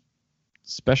these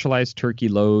specialized turkey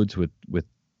loads with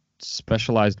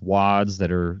specialized wads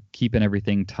that are keeping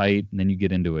everything tight, and then you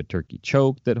get into a turkey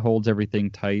choke that holds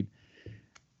everything tight.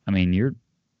 I mean, you're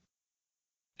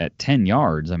at 10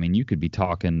 yards. I mean, you could be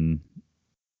talking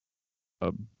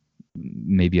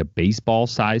maybe a baseball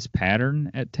size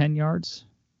pattern at 10 yards.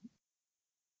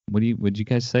 Would you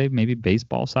guys say maybe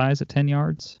baseball size at 10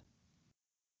 yards?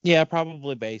 Yeah,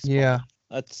 probably baseball. Yeah.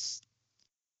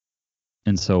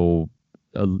 And so,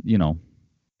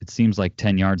 it seems like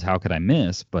 10 yards, how could I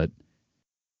miss? But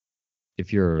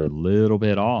if you're a little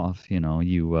bit off, you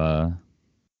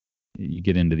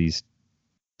get into these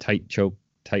tight choke,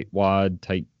 tight wad,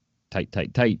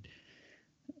 tight,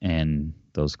 and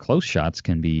those close shots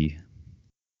can be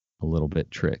a little bit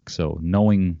trick. So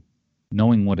knowing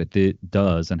what it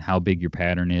does and how big your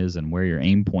pattern is and where your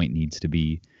aim point needs to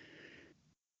be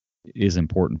is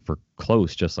important for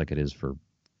close, just like it is for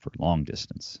long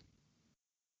distance.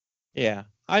 Yeah,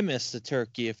 I missed a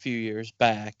turkey a few years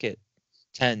back at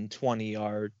 10, 20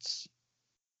 yards.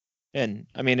 And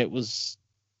I mean, it was,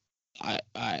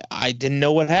 I didn't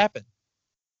know what happened.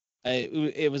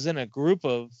 It was in a group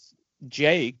of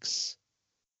jakes,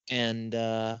 and,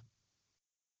 I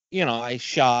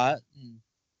shot and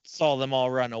saw them all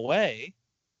run away,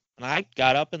 and I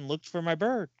got up and looked for my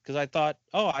bird because I thought,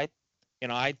 I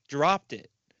dropped it.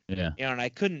 Yeah.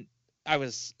 And I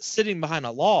was sitting behind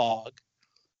a log.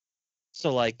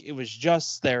 So like, it was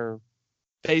just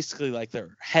basically like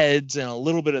their heads and a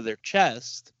little bit of their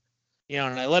chest,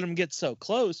 and I let them get so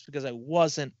close because I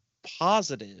wasn't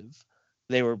positive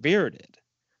they were bearded,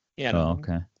 Oh,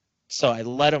 okay. So I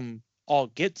let them all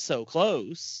get so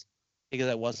close because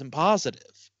I wasn't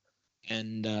positive.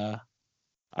 And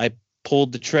I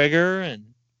pulled the trigger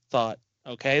and thought,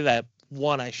 okay, that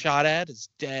one I shot at is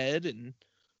dead. And,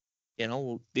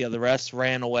 the other rest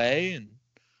ran away, and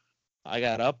I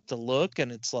got up to look,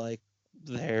 and it's like,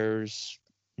 there's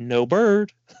no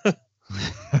bird,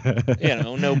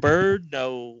 no bird,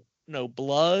 no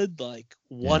blood, like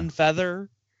one feather.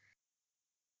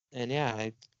 And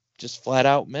I just flat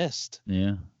out missed.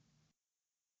 Yeah.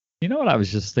 You know what I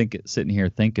was just sitting here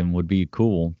thinking would be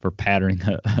cool for patterning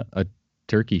a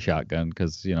turkey shotgun,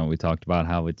 because, we talked about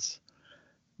how it's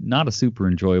not a super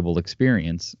enjoyable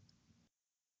experience.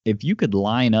 If you could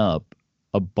line up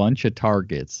a bunch of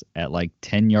targets at like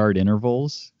 10-yard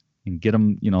intervals and get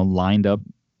them, lined up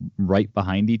right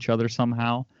behind each other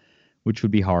somehow, which would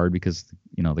be hard because,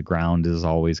 the ground is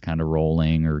always kind of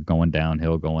rolling or going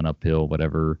downhill, going uphill,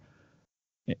 whatever.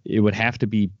 It would have to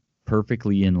be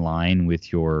perfectly in line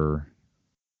with your,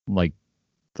 like,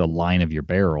 the line of your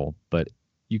barrel, but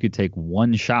you could take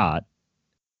one shot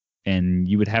and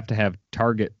you would have to have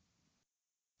target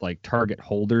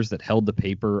holders that held the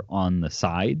paper on the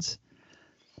sides,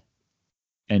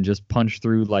 and just punch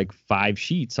through like 5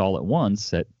 sheets all at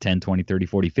once at 10, 20, 30,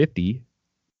 40, 50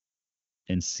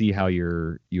 and see how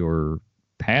your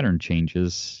pattern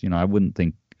changes. I wouldn't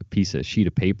think a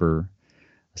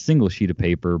single sheet of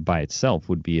paper by itself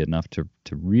would be enough to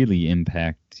really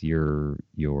impact your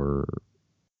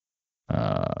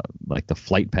like the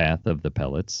flight path of the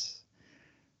pellets.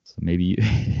 So maybe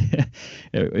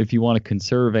if you want to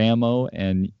conserve ammo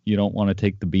and you don't want to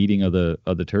take the beating of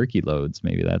the turkey loads,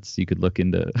 maybe you could look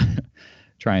into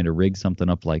trying to rig something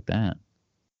up like that.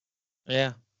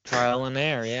 Yeah, trial and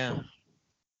error. Yeah.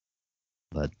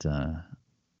 But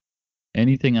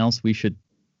anything else we should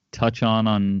touch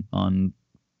on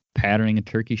patterning a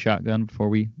turkey shotgun before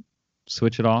we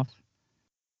switch it off?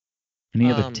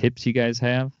 Any other tips you guys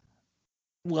have?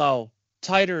 Well,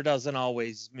 tighter doesn't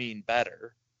always mean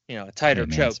better. A tighter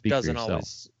choke doesn't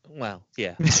always. Well,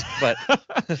 yeah, but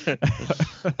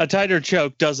a tighter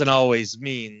choke doesn't always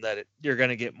mean that you're going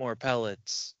to get more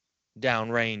pellets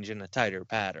downrange in a tighter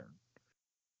pattern.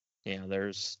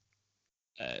 There's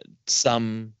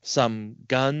some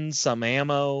guns, some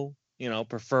ammo,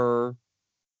 prefer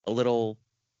a little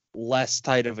less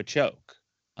tight of a choke.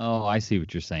 Oh, I see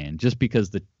what you're saying. Just because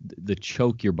the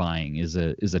choke you're buying is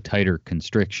a tighter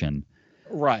constriction.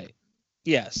 Right.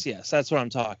 Yes, that's what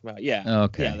I'm talking about. Yeah.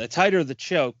 Okay. Yeah, the tighter the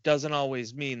choke doesn't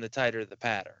always mean the tighter the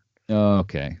pattern.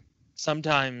 Okay.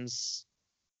 Sometimes,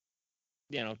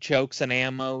 chokes and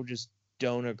ammo just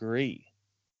don't agree.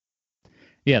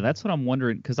 Yeah, that's what I'm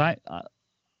wondering, because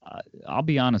I'll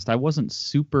be honest, I wasn't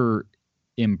super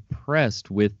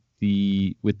impressed with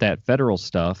that Federal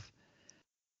stuff,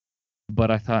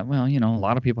 but I thought, well, a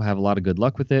lot of people have a lot of good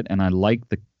luck with it, and I like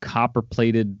the copper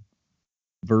plated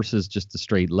versus just the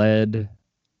straight lead.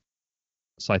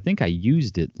 So I think I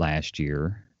used it last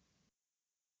year,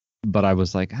 but I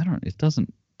was like, it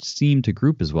doesn't seem to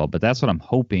group as well, but that's what I'm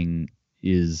hoping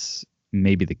is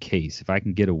maybe the case. If I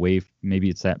can get away,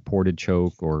 maybe it's that ported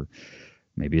choke, or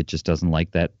maybe it just doesn't like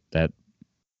that. I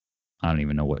don't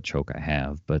even know what choke I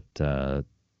have, but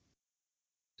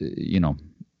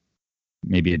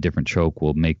maybe a different choke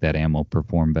will make that ammo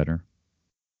perform better.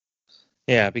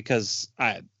 Yeah, because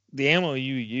the ammo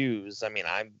you use,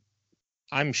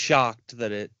 I'm shocked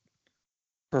that it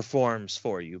performs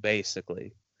for you,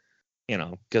 basically.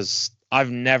 Because I've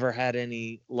never had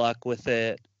any luck with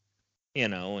it,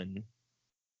 and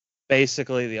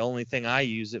basically the only thing I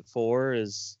use it for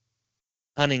is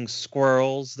hunting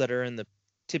squirrels that are in the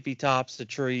tippy tops of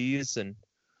trees and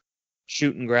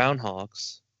shooting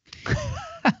groundhogs.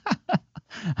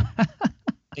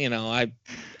 I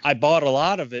bought a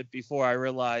lot of it before I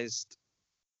realized,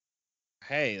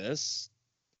 hey, this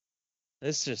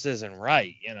just isn't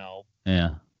right,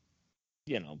 Yeah.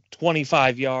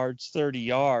 25 yards, 30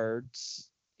 yards,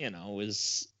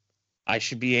 I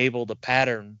should be able to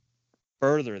pattern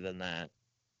further than that.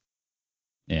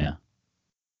 Yeah.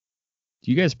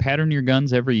 Do you guys pattern your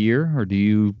guns every year, or do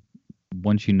you,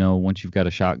 once you've got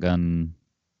a shotgun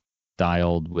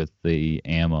dialed with the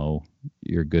ammo,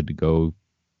 you're good to go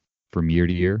from year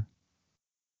to year?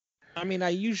 I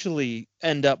usually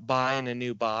end up buying a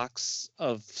new box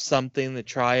of something to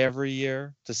try every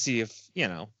year to see if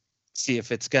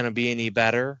it's going to be any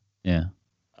better. Yeah.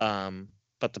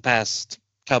 But the past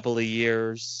couple of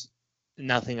years,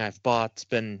 nothing I've bought's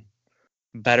been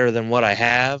better than what I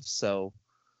have, so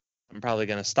I'm probably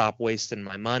going to stop wasting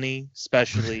my money,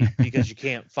 especially because you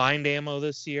can't find ammo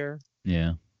this year.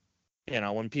 Yeah.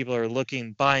 When people are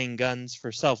buying guns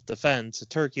for self-defense, a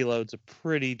turkey load's a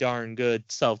pretty darn good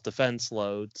self-defense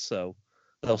load, so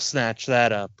they'll snatch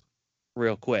that up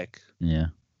real quick. Yeah.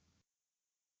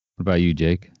 What about you,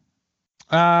 Jake?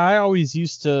 I always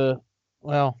used to,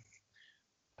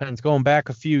 depends, going back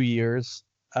a few years,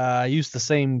 I used the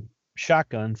same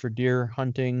shotgun for deer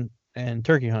hunting and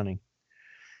turkey hunting.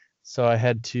 So I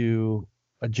had to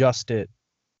adjust it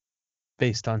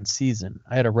based on season.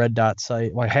 I had a red dot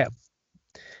sight. Well, I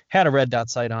had a red dot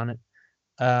sight on it.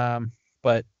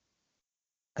 But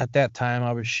at that time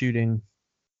I was shooting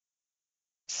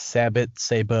Sabot,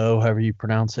 however you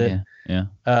pronounce it.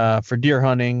 Yeah. For deer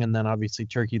hunting, and then obviously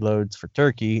turkey loads for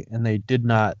turkey, and they did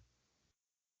not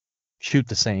shoot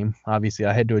the same. Obviously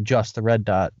I had to adjust the red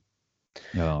dot.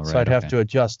 Oh, right. So I'd have to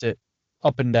adjust it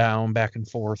up and down, back and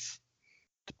forth,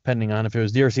 depending on if it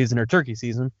was deer season or turkey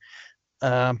season.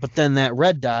 But then that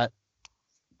red dot,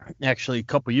 actually a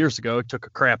couple years ago, it took a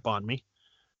crap on me.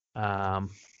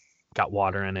 Got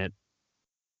water in it,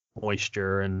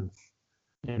 moisture, and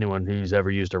anyone who's ever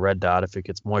used a red dot, if it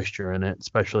gets moisture in it,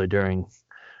 especially during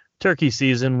turkey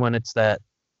season when it's that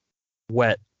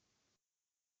wet,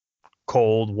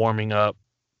 cold, warming up,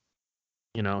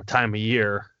 time of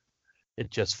year, it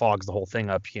just fogs the whole thing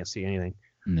up. You can't see anything.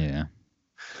 Yeah.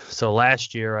 So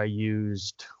last year I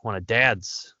used one of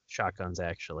Dad's shotguns,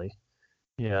 actually.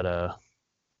 He had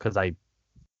because I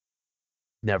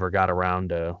never got around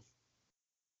to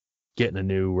getting a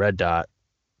new red dot.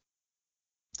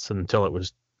 So until it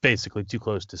was basically too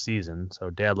close to season. So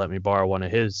Dad let me borrow one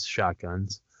of his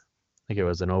shotguns. I think it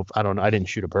was I didn't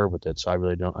shoot a bird with it, so I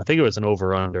really don't. I think it was an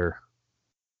over-under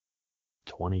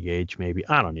 20 gauge, maybe.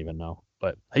 I don't even know.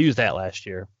 But I used that last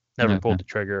year. Never pulled the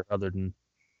trigger other than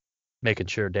making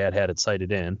sure Dad had it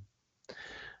sighted in.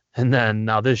 And then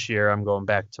now this year I'm going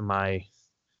back to my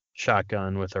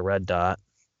shotgun with a red dot.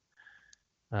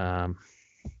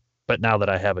 But now that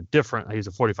I have I use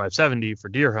a 4570 for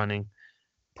deer hunting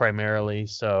primarily.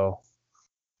 So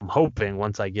I'm hoping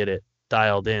once I get it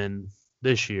dialed in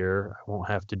this year, I won't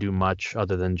have to do much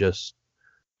other than just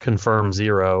confirm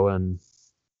 0 and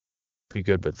be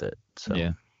good with it. So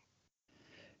yeah,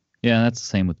 that's the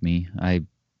same with me.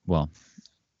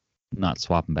 Not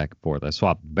swapping back and forth. I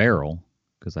swap barrel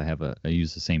because I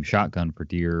use the same shotgun for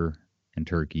deer and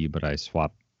turkey, but I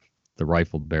swap the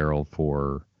rifled barrel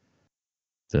for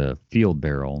the field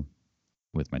barrel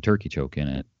with my turkey choke in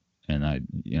it, and I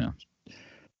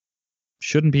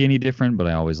shouldn't be any different, but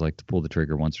I always like to pull the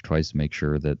trigger once or twice to make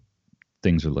sure that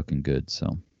things are looking good.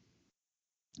 So,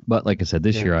 but like I said,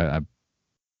 this year I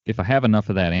if I have enough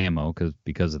of that ammo,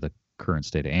 because of the current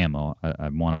state of ammo, I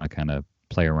want to kind of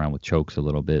play around with chokes a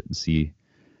little bit and see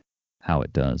how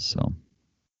it does. So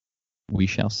we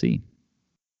shall see.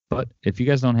 But if you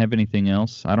guys don't have anything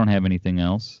else, I don't have anything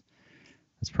else.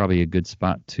 It's probably a good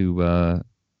spot to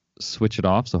switch it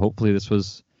off. So hopefully this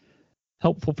was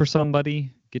helpful for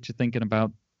somebody. Get you thinking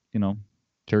about,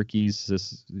 turkeys,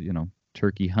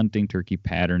 turkey hunting, turkey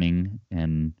patterning,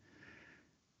 and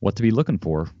what to be looking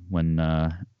for when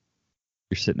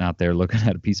you're sitting out there looking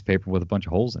at a piece of paper with a bunch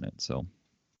of holes in it. So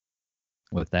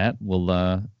with that,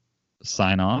 we'll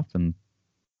sign off, and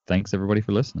thanks everybody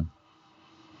for listening.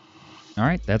 All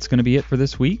right, that's going to be it for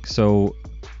this week. So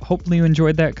hopefully you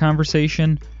enjoyed that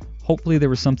conversation. Hopefully there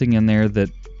was something in there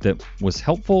that was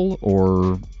helpful,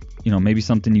 or maybe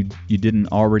something you didn't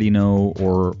already know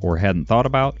or hadn't thought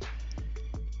about.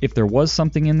 If there was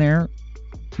something in there,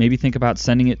 maybe think about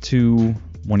sending it to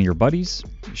one of your buddies,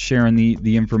 sharing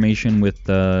the information with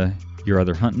your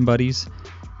other hunting buddies,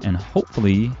 and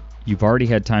hopefully you've already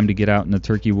had time to get out in the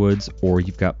turkey woods, or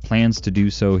you've got plans to do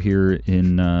so here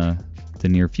in the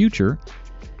near future,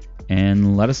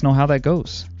 and let us know how that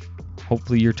goes.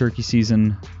 Hopefully your turkey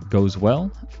season goes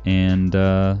well, and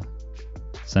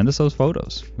send us those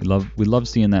photos. We love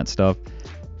seeing that stuff,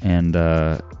 and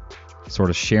sort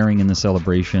of sharing in the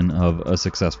celebration of a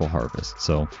successful harvest.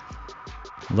 So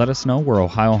let us know. We're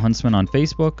Ohio Huntsman on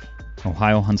Facebook,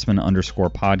 Ohio Huntsman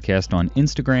 _podcast on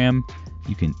Instagram.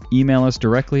 You can email us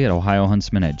directly at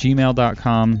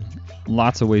ohiohuntsman@gmail.com.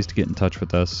 Lots of ways to get in touch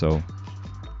with us, so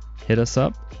hit us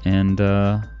up, and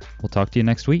we'll talk to you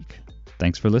next week.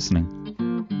 Thanks for listening.